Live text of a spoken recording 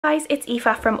Guys, it's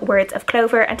Aoife from Words of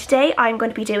Clover, and today I'm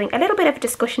going to be doing a little bit of a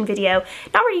discussion video.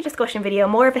 Not really a discussion video,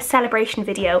 more of a celebration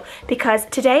video, because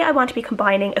today I want to be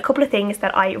combining a couple of things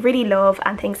that I really love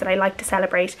and things that I like to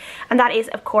celebrate, and that is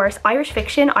of course Irish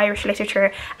fiction, Irish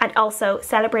literature, and also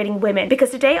celebrating women,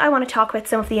 because today I want to talk about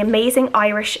some of the amazing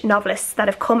Irish novelists that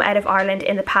have come out of Ireland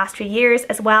in the past few years,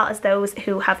 as well as those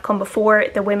who have come before,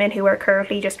 the women who are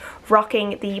currently just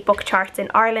rocking the book charts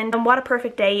in Ireland. And what a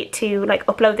perfect day to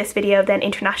upload this video then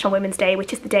International Women's Day,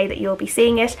 which is the day that you'll be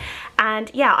seeing it.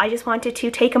 And yeah, I just wanted to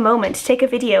take a moment, take a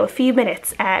video, a few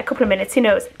minutes, a couple of minutes, who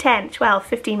knows, 10, 12,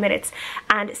 15 minutes,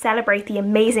 and celebrate the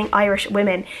amazing Irish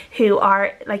women who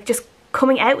are just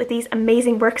coming out with these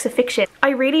amazing works of fiction. I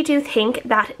really do think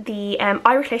that the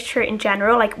Irish literature in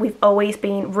general, we've always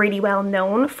been really well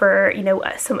known for,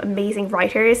 some amazing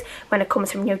writers when it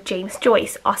comes from, James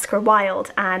Joyce, Oscar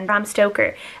Wilde and Bram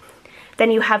Stoker. Then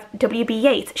you have W.B.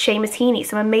 Yeats, Seamus Heaney,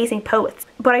 some amazing poets.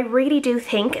 But I really do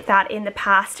think that in the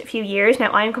past few years, now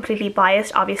I am completely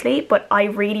biased obviously, but I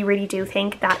really do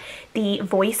think that the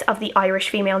voice of the Irish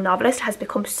female novelist has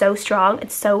become so strong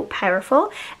and so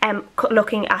powerful.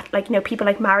 Looking at people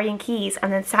like Marian Keyes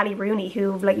and then Sally Rooney,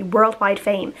 who have worldwide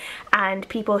fame, and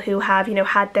people who have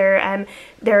had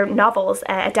their novels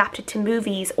adapted to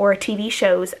movies or TV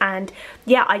shows. And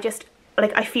yeah,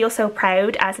 I feel so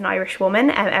proud as an Irish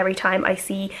woman every time I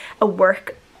see a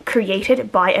work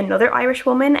created by another Irish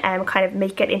woman and kind of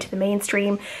make it into the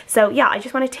mainstream. So yeah, I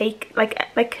just want to take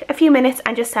a few minutes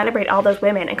and just celebrate all those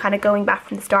women, and kind of going back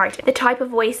from the start, the type of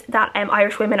voice that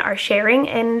Irish women are sharing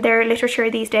in their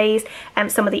literature these days,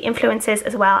 some of the influences,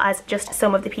 as well as just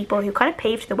some of the people who kind of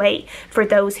paved the way for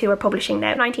those who are publishing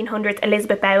now. In the 1900s,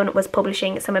 Elizabeth Bowen was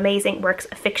publishing some amazing works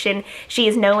of fiction. She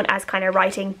is known as kind of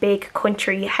writing big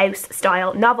country house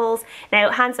style novels.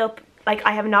 Now, hands up,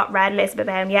 I have not read Elizabeth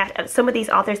Bowen yet. Some of these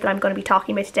authors that I'm going to be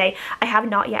talking about today, I have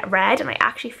not yet read, and I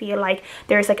actually feel like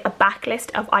there's a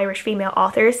backlist of Irish female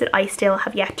authors that I still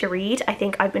have yet to read. I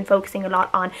think I've been focusing a lot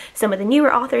on some of the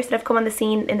newer authors that have come on the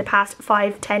scene in the past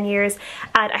 5-10 years,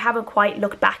 and I haven't quite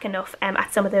looked back enough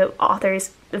at some of the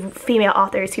authors, the female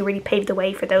authors who really paved the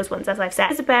way for those ones, as I've said.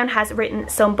 Elizabeth Bowen has written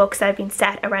some books that have been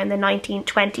set around the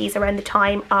 1920s, around the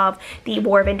time of the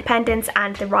War of Independence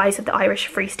and the rise of the Irish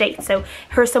Free State. So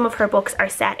some of her books are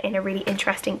set in a really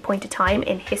interesting point of time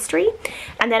in history.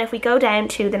 And then if we go down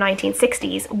to the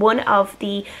 1960s, one of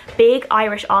the big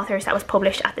Irish authors that was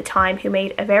published at the time, who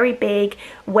made a very big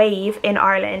wave in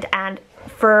Ireland, and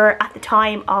for at the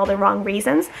time all the wrong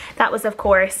reasons, that was of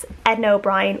course Edna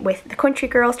O'Brien with the Country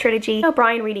Girls trilogy. Edna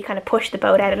O'Brien really kind of pushed the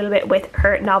boat out a little bit with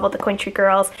her novel The Country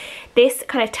Girls. This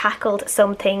kind of tackled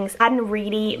some things that hadn't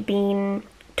really been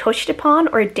touched upon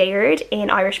or dared in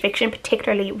Irish fiction,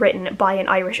 particularly written by an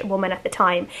Irish woman at the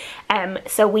time.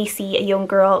 So we see a young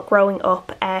girl growing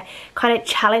up, kind of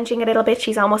challenging a little bit.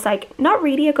 She's almost not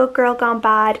really a good girl gone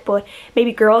bad, but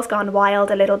maybe girls gone wild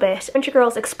a little bit. Country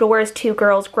Girls explores two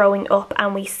girls growing up,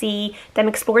 and we see them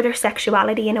explore their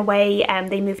sexuality in a way.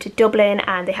 They move to Dublin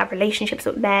and they have relationships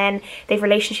with men. They have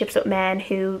relationships with men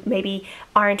who maybe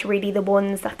aren't really the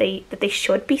ones that they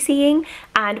should be seeing.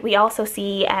 And we also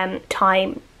see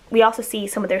we also see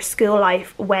some of their school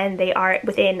life when they are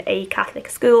within a Catholic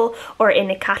school or in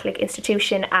a Catholic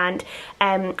institution, and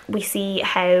we see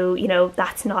how,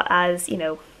 that's not as,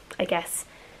 I guess,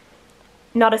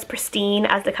 not as pristine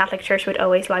as the Catholic Church would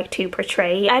always like to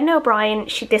portray. Edna O'Brien,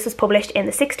 this was published in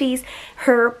the 60s.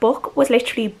 Her book was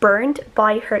literally burned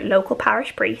by her local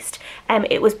parish priest.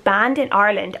 It was banned in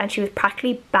Ireland, and she was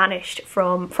practically banished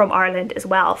from Ireland as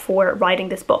well for writing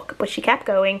this book. But she kept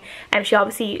going, and she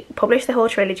obviously published the whole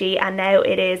trilogy, and now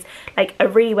it is a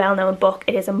really well-known book.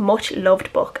 It is a much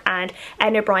loved book, and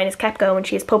Edna O'Brien has kept going.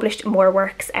 She has published more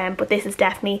works, but this is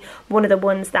definitely one of the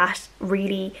ones that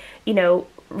really,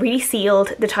 really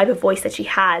sealed the type of voice that she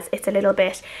has. It's a little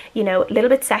bit, a little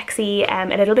bit sexy, a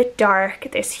little bit dark.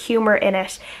 There's humor in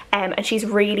it, and she's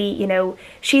really,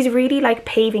 she's really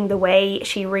paving the way.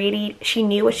 She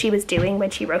knew what she was doing when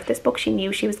she wrote this book. She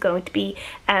knew she was going to be,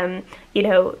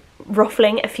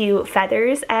 ruffling a few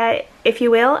feathers, if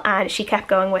you will, and she kept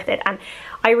going with it. And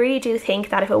I really do think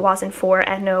that if it wasn't for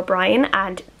Edna O'Brien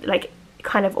and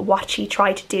kind of what she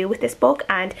tried to do with this book,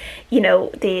 and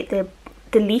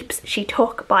the leaps she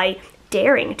took by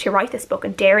daring to write this book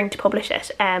and daring to publish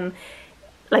it,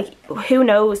 like, who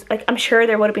knows, like, I'm sure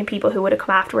there would have been people who would have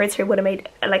come afterwards who would have made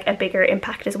like a bigger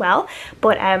impact as well.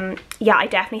 But yeah, I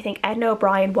definitely think Edna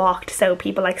O'Brien walked so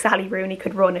people like Sally Rooney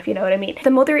could run, if you know what I mean.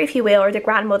 The mother, if you will, or the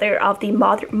grandmother of the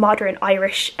modern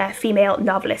Irish female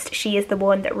novelist. She is the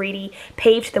one that really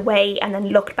paved the way and then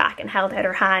looked back and held out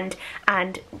her hand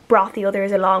and brought the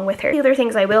others along with her. The other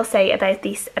things I will say about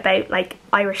these, about like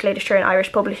Irish literature and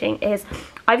Irish publishing, is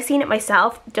I've seen it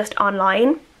myself just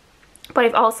online. But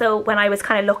I've also, when I was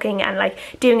kind of looking and like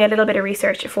doing a little bit of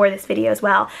research for this video as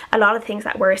well, a lot of things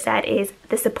that were said is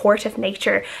the supportive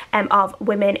nature of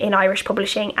women in Irish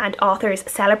publishing and authors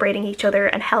celebrating each other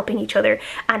and helping each other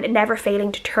and never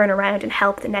failing to turn around and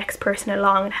help the next person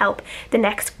along and help the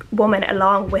next woman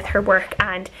along with her work.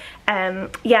 And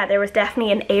yeah, there was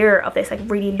definitely an air of this like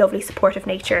really lovely supportive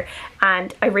nature,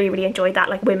 and I really enjoyed that,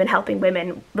 like women helping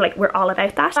women, like we're all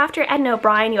about that. After Edna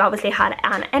O'Brien, you obviously had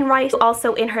Anne Enright, who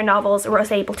also in her novels was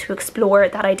able to explore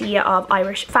that idea of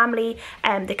Irish family,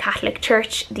 the Catholic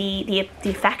Church, the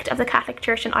effect of the Catholic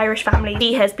Church in Irish family.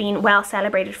 She has been well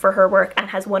celebrated for her work and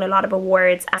has won a lot of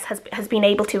awards, and has been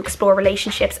able to explore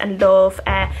relationships and love,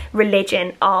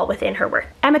 religion, all within her work.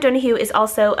 Emma Donoghue is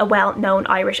also a well-known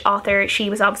Irish author. She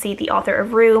was obviously the author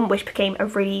of Room, which became a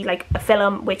really like a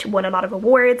film which won a lot of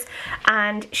awards,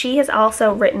 and she has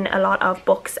also written a lot of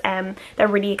books that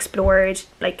really explored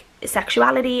like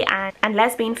sexuality and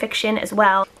lesbian fiction as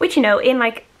well, which, you know, in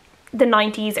like the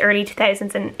 90s, early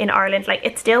 2000s in Ireland, like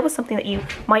it still was something that you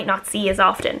might not see as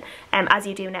often as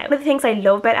you do now. One of the things I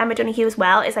love about Emma Donoghue as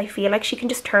well is I feel like she can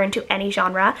just turn to any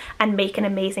genre and make an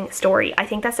amazing story. I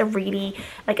think that's a really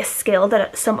like a skill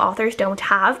that some authors don't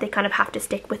have. They kind of have to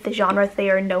stick with the genre that they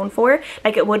are known for.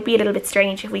 Like it would be a little bit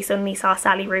strange if we suddenly saw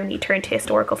Sally Rooney turn to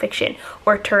historical fiction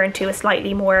or turn to a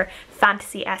slightly more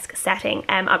fantasy-esque setting.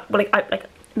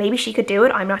 Maybe she could do it,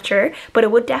 I'm not sure, but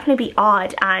it would definitely be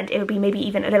odd, and it would be maybe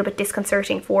even a little bit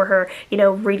disconcerting for her, you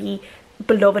know, really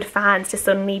beloved fans to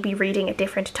suddenly be reading a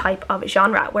different type of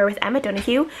genre. Where with Emma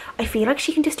Donoghue, I feel like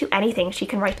she can just do anything. She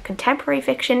can write contemporary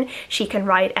fiction, she can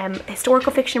write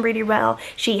historical fiction really well.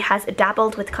 She has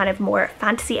dabbled with kind of more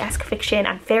fantasy-esque fiction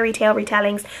and fairy tale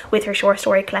retellings with her short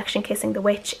story collection Kissing the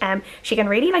Witch. She can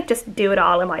really like just do it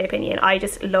all, in my opinion. I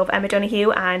just love Emma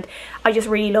Donoghue, and I just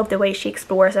really love the way she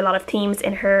explores a lot of themes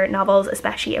in her novels,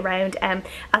 especially around as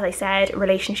I said,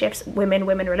 relationships, women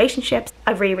relationships.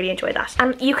 I really enjoyed that.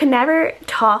 And you can never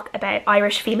talk about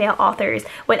Irish female authors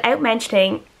without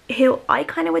mentioning who I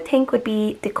kind of would think would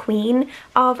be the queen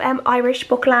of Irish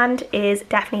bookland, is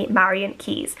definitely Marian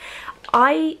Keyes.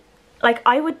 I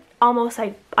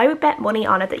would bet money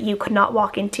on it that you could not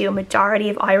walk into a majority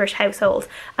of Irish households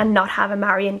and not have a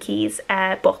Marian Keyes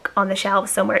book on the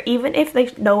shelves somewhere. Even if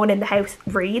like no one in the house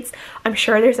reads, I'm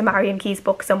sure there's a Marian Keyes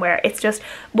book somewhere. It's just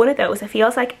one of those. It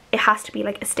feels like it has to be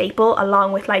like a staple,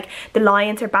 along with like the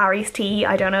Lyons or Barry's tea.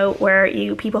 I don't know where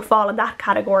people fall in that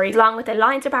category. Along with the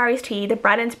Lyons or Barry's tea, the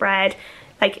Brennan's bread,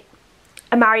 like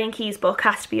a Marian Keyes book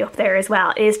has to be up there as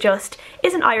well. It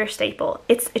is an Irish staple.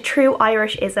 It's a true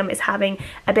Irishism is having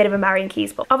a bit of a Marian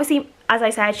Keyes book. Obviously, as I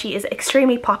said, she is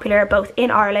extremely popular both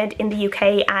in Ireland, in the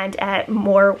UK, and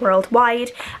more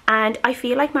worldwide. And I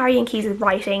feel like Marian Keyes'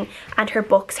 writing and her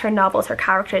books, her novels, her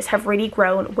characters have really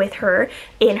grown with her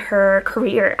in her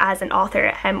career as an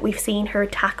author. We've seen her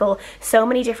tackle so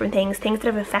many different things that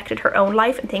have affected her own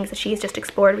life and things that she has just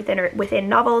explored within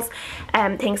novels.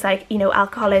 Things like, you know,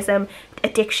 alcoholism,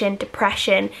 addiction,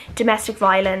 depression, domestic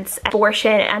violence,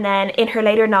 abortion, and then in her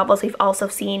later novels we've also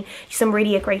seen some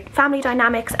really great family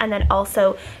dynamics, and then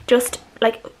also just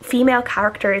like female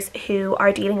characters who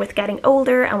are dealing with getting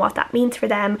older and what that means for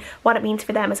them, what it means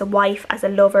for them as a wife, as a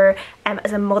lover,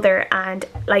 as a mother. And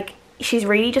like she's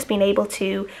really just been able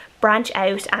to branch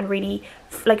out and really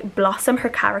like blossom her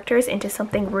characters into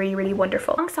something really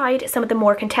wonderful. Alongside some of the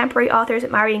more contemporary authors at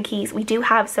Marian Keyes, we do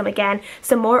have some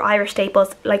more Irish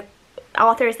staples, like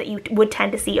authors that you would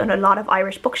tend to see on a lot of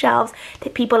Irish bookshelves.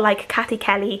 People like Cathy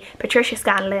Kelly, Patricia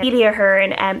Scanlon, Celia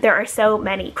Hearn, there are so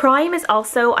many. Crime is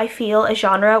also, I feel, a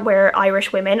genre where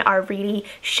Irish women are really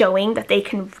showing that they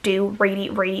can do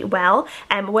really well.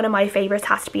 One of my favourites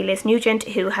has to be Liz Nugent,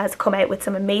 who has come out with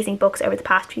some amazing books over the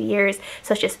past few years,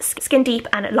 such as Skin Deep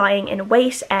and Lying in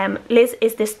Wait. Liz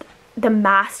is the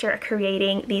master at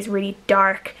creating these really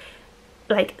dark,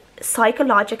 like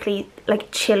psychologically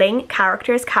like chilling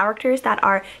characters that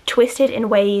are twisted in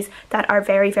ways that are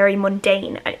very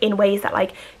mundane, in ways that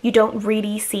like you don't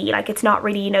really see. Like it's not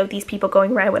really, you know, these people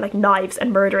going around with like knives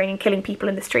and murdering and killing people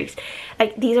in the street.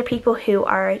 Like these are people who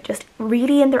are just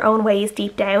really in their own ways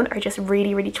deep down are just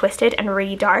really twisted and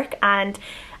really dark. And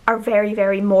are very,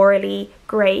 very morally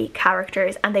grey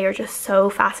characters, and they are just so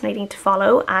fascinating to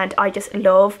follow. And I just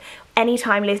love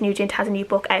anytime Liz Nugent has a new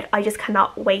book out, I just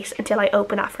cannot wait until I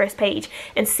open that first page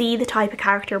and see the type of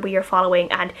character we are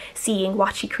following and seeing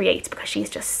what she creates, because she's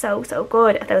just so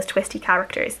good at those twisty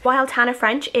characters. While Tana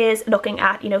French is looking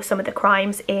at, you know, some of the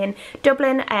crimes in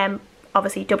Dublin,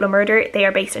 obviously Dublin Murder, they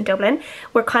are based in Dublin.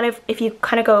 We're kind of, if you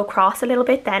kind of go across a little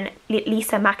bit, then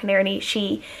Lisa McInerney,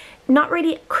 she, not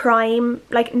really crime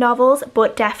like novels,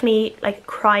 but definitely like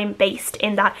crime based,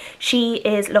 in that she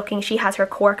is looking, she has her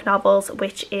Cork novels,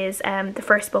 which is the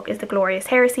first book is The Glorious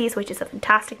Heresies, which is a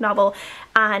fantastic novel,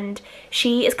 and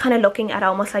she is kind of looking at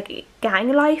almost like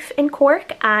gang life in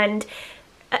Cork, and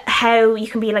how you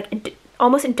can be like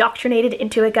almost indoctrinated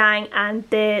into a gang, and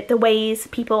the ways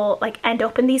people like end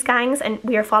up in these gangs. And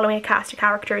we are following a cast of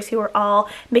characters who are all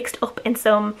mixed up in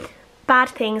some bad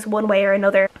things one way or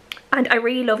another. And I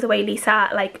really love the way Lisa,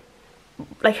 like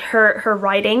her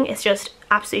writing is just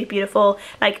absolutely beautiful.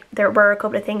 Like, there were a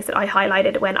couple of things that I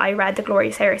highlighted when I read The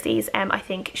Glorious Heresies. I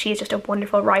think she is just a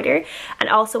wonderful writer, and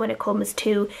also when it comes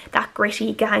to that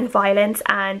gritty gang violence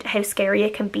and how scary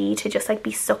it can be to just like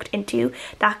be sucked into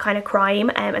that kind of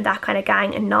crime and that kind of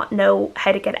gang and not know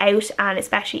how to get out, and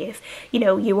especially if, you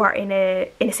know, you are in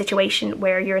a situation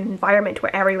where you're in an environment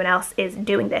where everyone else is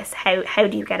doing this, how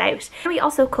do you get out? We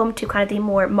also come to kind of the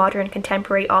more modern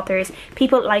contemporary authors,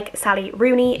 people like Sally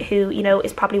Rooney, who, you know,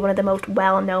 is probably one of the most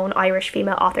well-known Irish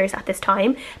female authors at this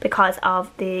time because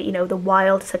of the, you know, the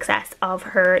wild success of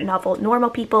her novel Normal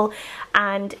People.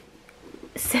 And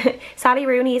Sally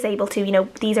Rooney is able to, you know,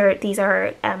 these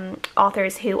are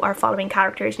authors who are following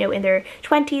characters, you know, in their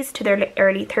 20s to their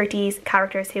early 30s,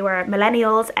 characters who are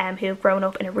millennials, who have grown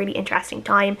up in a really interesting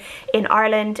time in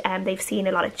Ireland. They've seen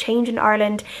a lot of change in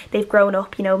Ireland. They've grown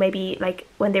up, you know, maybe like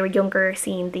when they were younger,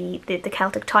 seeing the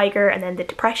Celtic Tiger and then the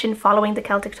depression following the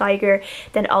Celtic Tiger.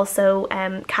 Then also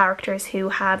characters who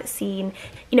have seen,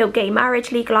 you know, gay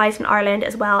marriage legalised in Ireland,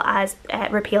 as well as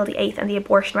repeal the 8th and the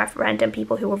abortion referendum.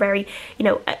 People who were very, you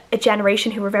know, a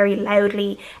generation who were very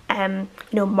loudly, you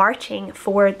know, marching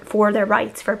for their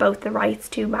rights, for both the rights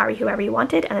to marry whoever you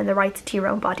wanted and then the rights to your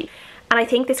own body. And I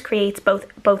think this creates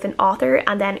both an author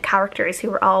and then characters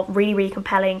who are all really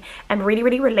compelling and really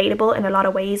relatable in a lot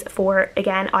of ways for,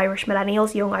 again, Irish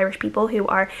millennials, young Irish people who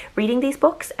are reading these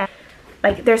books.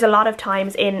 Like, there's a lot of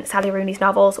times in Sally Rooney's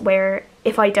novels where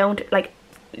if I don't like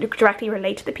directly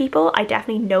relate to the people, I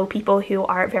definitely know people who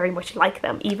are very much like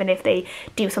them, even if they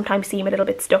do sometimes seem a little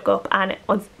bit stuck up and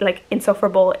like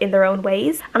insufferable in their own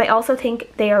ways. And I also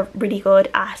think they are really good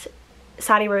at,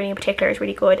 Sally Rooney in particular is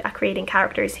really good at creating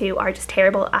characters who are just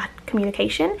terrible at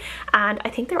communication, and I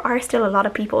think there are still a lot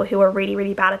of people who are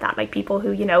really bad at that, like people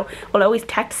who, you know, will always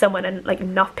text someone and like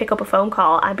not pick up a phone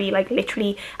call and be like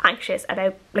literally anxious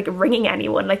about like ringing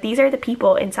anyone. Like, these are the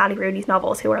people in Sally Rooney's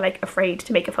novels who are like afraid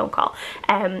to make a phone call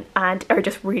and are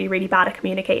just really bad at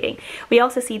communicating. We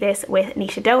also see this with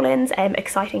Nisha Dolan's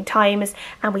Exciting Times,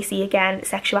 and we see again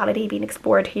sexuality being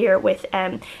explored here with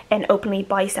an openly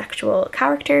bisexual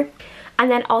character. And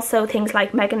then also things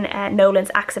like Megan Nolan's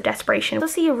Acts of Desperation. We'll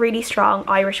see a really strong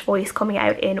Irish voice coming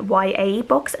out in YA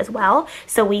books as well.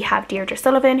 So we have Deirdre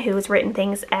Sullivan, who has written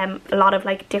things, a lot of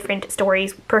like different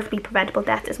stories. Perfectly Preventable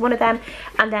Death is one of them.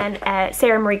 And then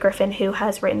Sarah Marie Griffin, who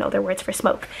has written Other Words for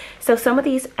Smoke. So some of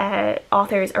these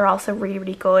authors are also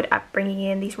really good at bringing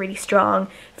in these really strong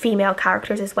female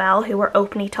characters as well, who are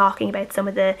openly talking about some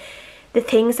of the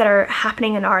things that are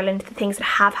happening in Ireland, the things that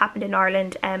have happened in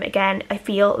Ireland. Again, I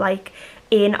feel like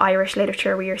in Irish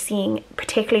literature we are seeing,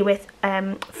 particularly with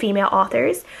female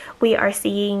authors, we are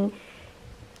seeing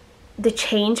the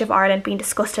change of Ireland being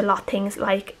discussed a lot. Things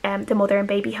like the mother and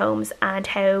baby homes, and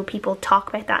how people talk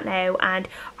about that now and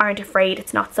aren't afraid.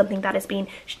 It's not something that is being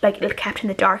like kept in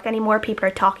the dark anymore. People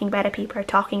are talking about it. People are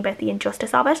talking about the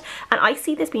injustice of it, and I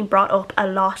see this being brought up a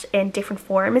lot in different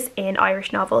forms in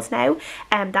Irish novels now.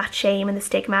 That shame and the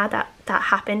stigma that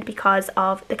happened because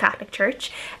of the Catholic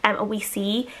Church, and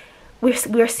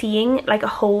we're seeing like a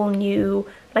whole new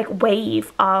like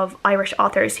wave of Irish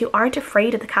authors who aren't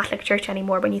afraid of the Catholic Church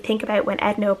anymore. When you think about when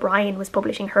Edna O'Brien was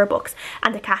publishing her books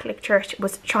and the Catholic Church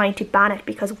was trying to ban it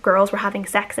because girls were having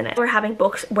sex in it. We're having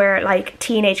books where like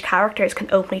teenage characters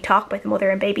can openly talk about the mother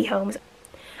and baby homes.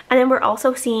 And then we're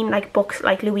also seeing like books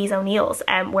like Louise O'Neill's,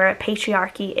 where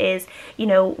patriarchy is, you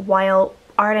know, while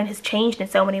Ireland has changed in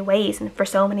so many ways, and for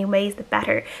so many ways the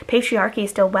better, patriarchy is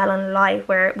still well and alive.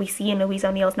 Where we see in Louise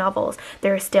O'Neill's novels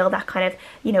there is still that kind of,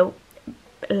 you know,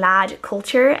 lad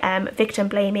culture, victim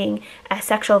blaming,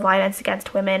 sexual violence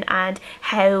against women, and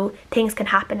how things can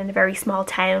happen in a very small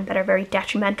town that are very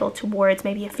detrimental towards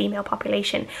maybe a female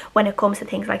population when it comes to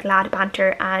things like lad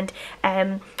banter and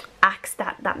acts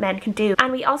that men can do.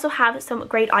 And we also have some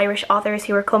great Irish authors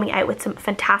who are coming out with some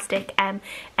fantastic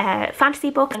fantasy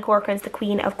books. And Corcoran's The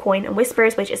Queen of Coin and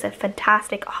Whispers, which is a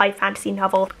fantastic high fantasy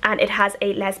novel, and it has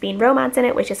a lesbian romance in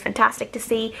it, which is fantastic to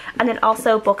see. And then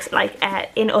also books like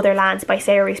In Other Lands by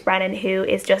Sarah Rees Brennan, who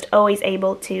is just always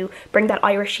able to bring that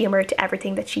Irish humour to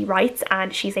everything that she writes,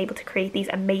 and she's able to create these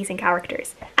amazing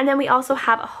characters. And then we also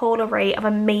have a whole array of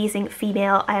amazing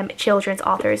female children's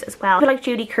authors as well, like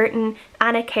Judy Curtin,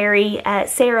 Anna Carey,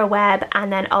 Sarah Webb,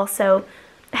 and then also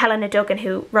Helena Duggan,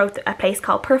 who wrote A Place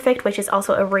Called Perfect, which is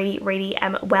also a really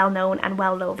well-known and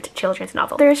well-loved children's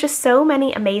novel. There's just so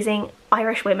many amazing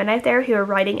Irish women out there who are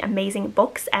writing amazing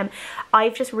books.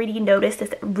 I've just really noticed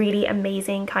this really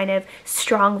amazing kind of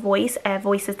strong voices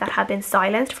that have been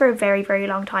silenced for a very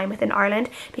long time within Ireland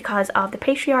because of the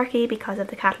patriarchy, because of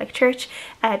the Catholic Church,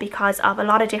 because of a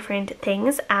lot of different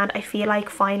things. And I feel like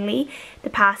finally the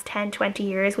past 10-20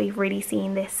 years we've really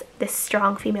seen this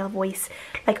strong female voice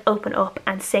like open up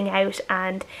and sing out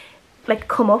and like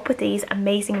come up with these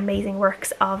amazing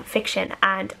works of fiction.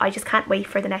 And I just can't wait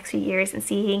for the next few years and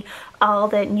seeing all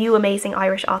the new amazing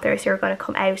Irish authors who are going to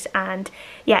come out. And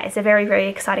yeah, it's a very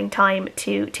exciting time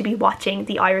to be watching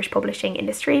the Irish publishing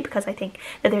industry, because I think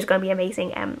that there's going to be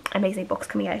amazing books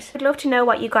coming out. I'd love to know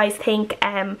what you guys think.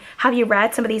 Have you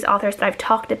read some of these authors that I've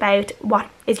talked about? What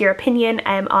is your opinion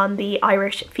on the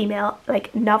Irish female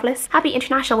like novelists? Happy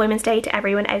International Women's Day to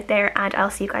everyone out there, and I'll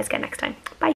see you guys again next time. Bye.